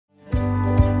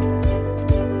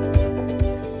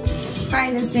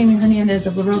is Sammy Hernandez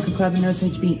of the Roca Club in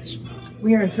Osage Beach.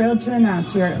 We are thrilled to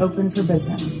announce we are open for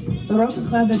business. The Roca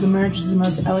Club has emerged as the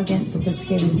most elegant,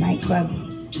 sophisticated nightclub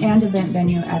and event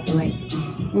venue at the lake.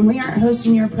 When we aren't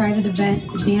hosting your private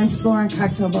event, the dance floor and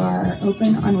cocktail bar are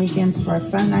open on weekends for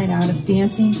a fun night out of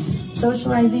dancing,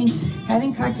 socializing,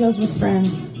 having cocktails with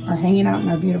friends, or hanging out in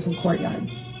our beautiful courtyard.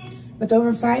 With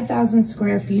over 5,000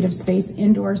 square feet of space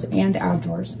indoors and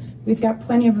outdoors, we've got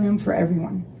plenty of room for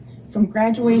everyone. From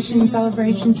graduation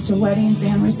celebrations to weddings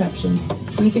and receptions,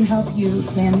 we can help you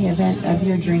plan the event of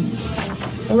your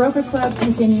dreams. The Roca Club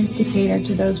continues to cater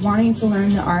to those wanting to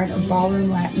learn the art of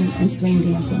ballroom, Latin, and swing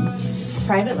dancing.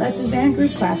 Private lessons and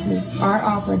group classes are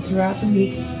offered throughout the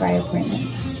week by appointment.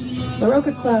 The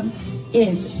Roca Club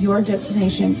is your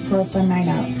destination for a fun night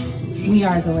out. We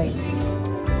are the lake.